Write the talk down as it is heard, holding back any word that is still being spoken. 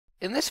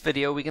In this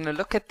video, we're going to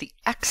look at the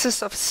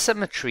axis of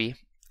symmetry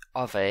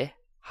of a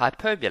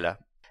hyperbola.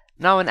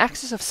 Now, an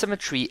axis of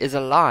symmetry is a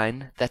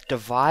line that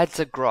divides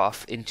a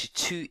graph into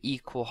two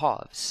equal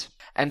halves.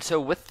 And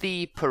so with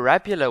the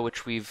parabola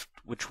which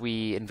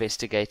we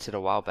investigated a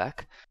while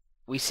back,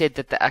 we said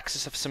that the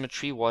axis of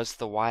symmetry was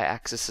the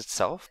y-axis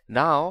itself.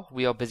 Now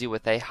we are busy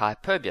with a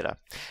hyperbola.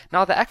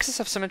 Now the axis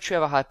of symmetry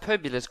of a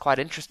hyperbola is quite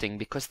interesting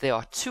because there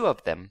are two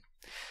of them.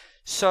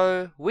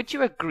 So would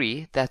you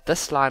agree that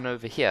this line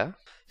over here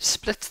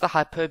splits the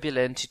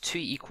hyperbola into two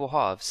equal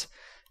halves?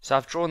 So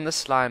I've drawn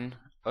this line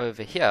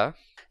over here.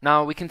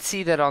 Now we can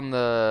see that on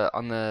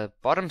the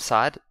bottom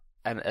side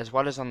and as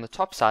well as on the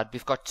top side,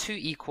 we've got two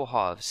equal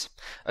halves.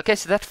 Okay,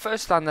 so that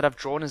first line that I've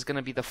drawn is going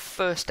to be the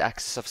first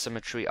axis of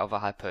symmetry of a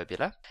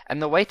hyperbola.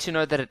 And the way to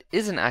know that it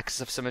is an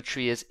axis of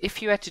symmetry is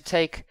if you had to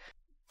take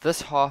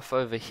this half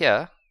over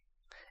here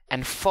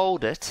and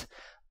fold it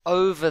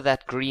over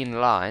that green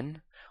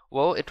line,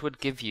 well, it would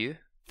give you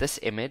this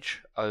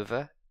image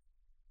over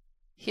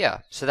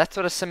here. So that's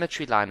what a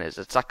symmetry line is.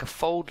 It's like a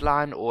fold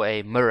line or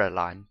a mirror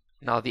line.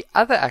 Now the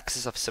other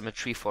axis of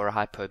symmetry for a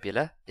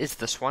hyperbola is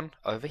this one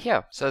over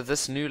here. So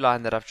this new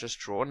line that I've just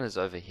drawn is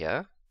over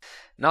here.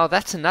 Now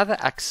that's another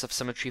axis of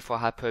symmetry for a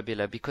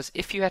hyperbola, because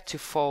if you had to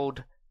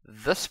fold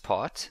this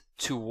part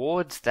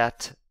towards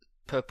that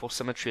purple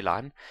symmetry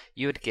line,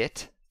 you would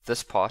get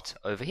this part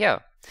over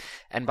here.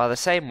 And by the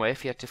same way,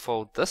 if you had to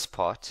fold this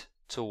part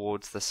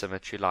towards the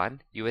symmetry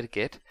line, you would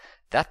get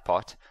that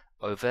part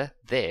over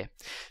there.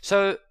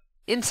 So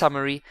in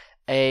summary,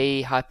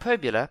 a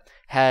hyperbola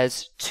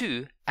has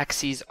two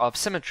axes of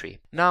symmetry.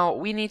 Now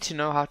we need to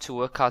know how to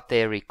work out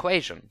their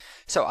equation.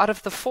 So out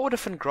of the four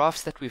different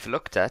graphs that we've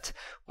looked at,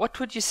 what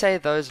would you say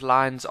those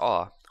lines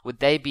are? Would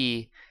they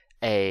be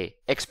a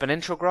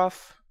exponential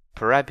graph,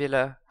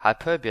 parabola,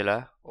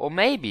 hyperbola, or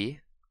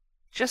maybe,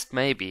 just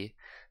maybe,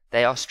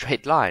 they are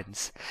straight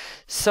lines?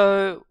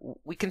 So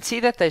we can see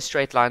that they're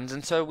straight lines,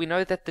 and so we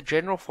know that the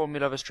general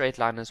formula of a straight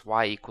line is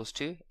y equals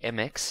to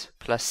mx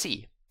plus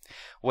c,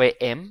 where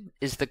m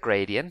is the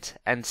gradient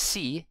and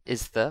c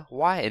is the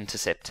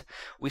y-intercept.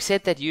 We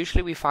said that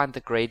usually we find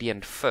the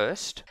gradient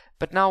first,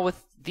 but now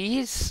with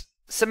these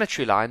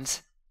symmetry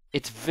lines,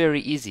 it's very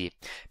easy,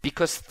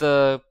 because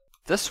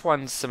this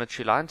one's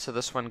symmetry line, so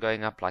this one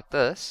going up like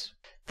this,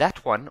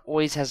 that one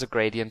always has a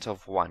gradient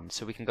of 1,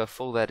 so we can go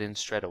fill that in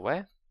straight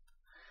away.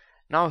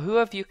 Now, who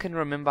of you can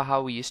remember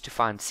how we used to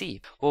find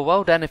c?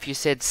 Well done if you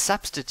said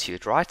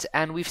substitute, right?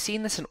 And we've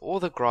seen this in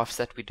all the graphs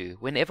that we do.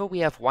 Whenever we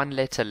have one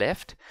letter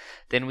left,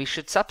 then we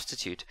should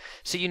substitute.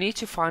 So you need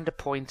to find a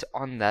point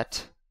on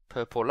that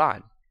purple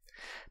line.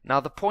 Now,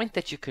 the point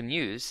that you can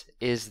use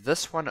is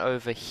this one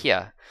over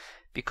here,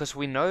 because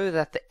we know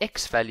that the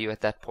x value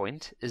at that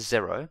point is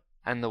 0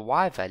 and the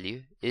y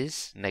value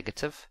is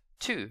negative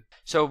 2.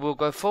 So we'll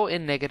go fill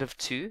in negative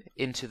 2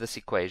 into this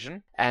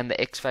equation, and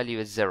the x value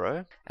is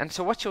 0. And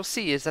so what you'll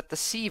see is that the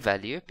c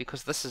value,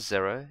 because this is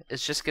 0,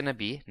 is just going to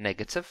be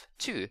negative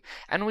 2.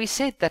 And we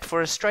said that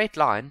for a straight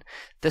line,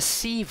 the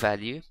c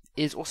value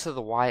is also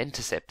the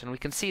y-intercept, and we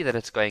can see that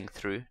it's going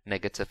through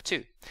negative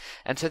 2.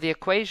 And so the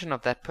equation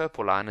of that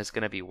purple line is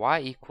going to be y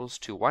equals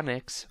to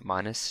 1x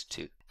minus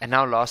 2. And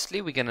now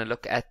lastly, we're going to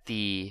look at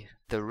the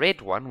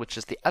red one, which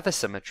is the other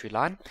symmetry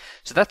line.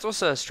 So that's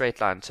also a straight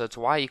line. So it's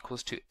y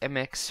equals to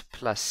mx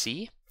plus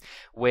c,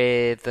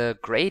 where the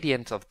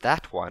gradient of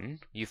that one,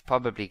 you've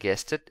probably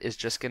guessed it, is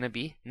just going to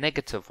be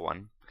negative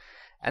 1.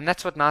 And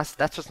that's what's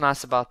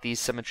nice about these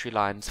symmetry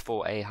lines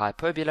for a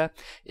hyperbola,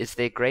 is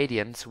their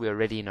gradients, we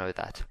already know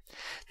that.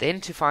 Then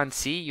to find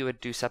c, you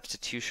would do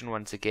substitution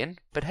once again,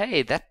 but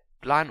hey, that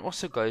line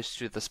also goes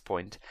through this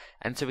point,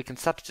 and so we can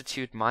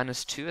substitute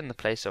minus 2 in the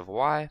place of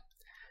y,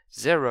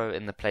 0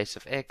 in the place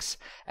of x,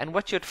 and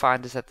what you'd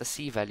find is that the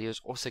c value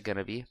is also going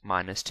to be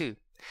minus 2.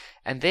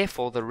 And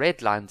therefore the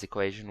red line's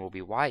equation will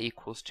be y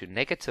equals to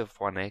negative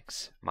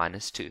 1x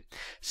minus 2.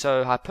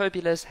 So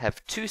hyperbolas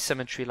have two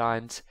symmetry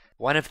lines.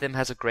 One of them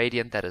has a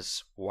gradient that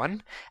is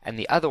 1, and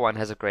the other one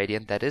has a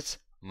gradient that is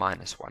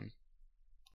minus 1.